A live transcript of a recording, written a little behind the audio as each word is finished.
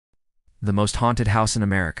The most haunted house in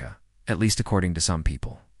America, at least according to some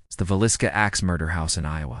people, is the Villisca axe murder house in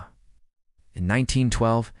Iowa. In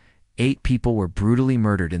 1912, 8 people were brutally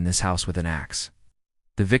murdered in this house with an axe.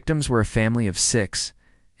 The victims were a family of 6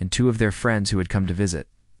 and 2 of their friends who had come to visit.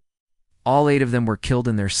 All 8 of them were killed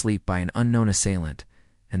in their sleep by an unknown assailant,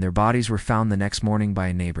 and their bodies were found the next morning by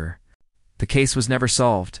a neighbor. The case was never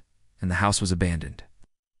solved, and the house was abandoned.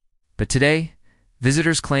 But today,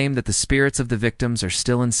 visitors claim that the spirits of the victims are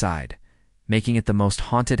still inside, making it the most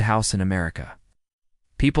haunted house in America.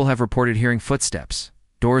 People have reported hearing footsteps,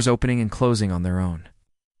 doors opening and closing on their own,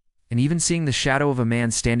 and even seeing the shadow of a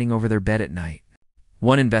man standing over their bed at night.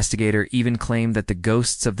 One investigator even claimed that the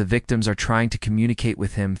ghosts of the victims are trying to communicate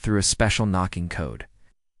with him through a special knocking code.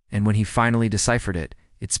 And when he finally deciphered it,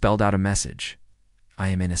 it spelled out a message: "I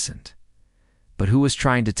am innocent." But who was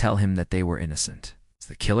trying to tell him that they were innocent? Is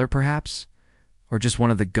the killer, perhaps? Or just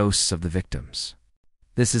one of the ghosts of the victims?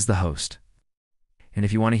 This is the host. And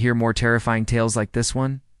if you want to hear more terrifying tales like this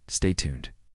one, stay tuned.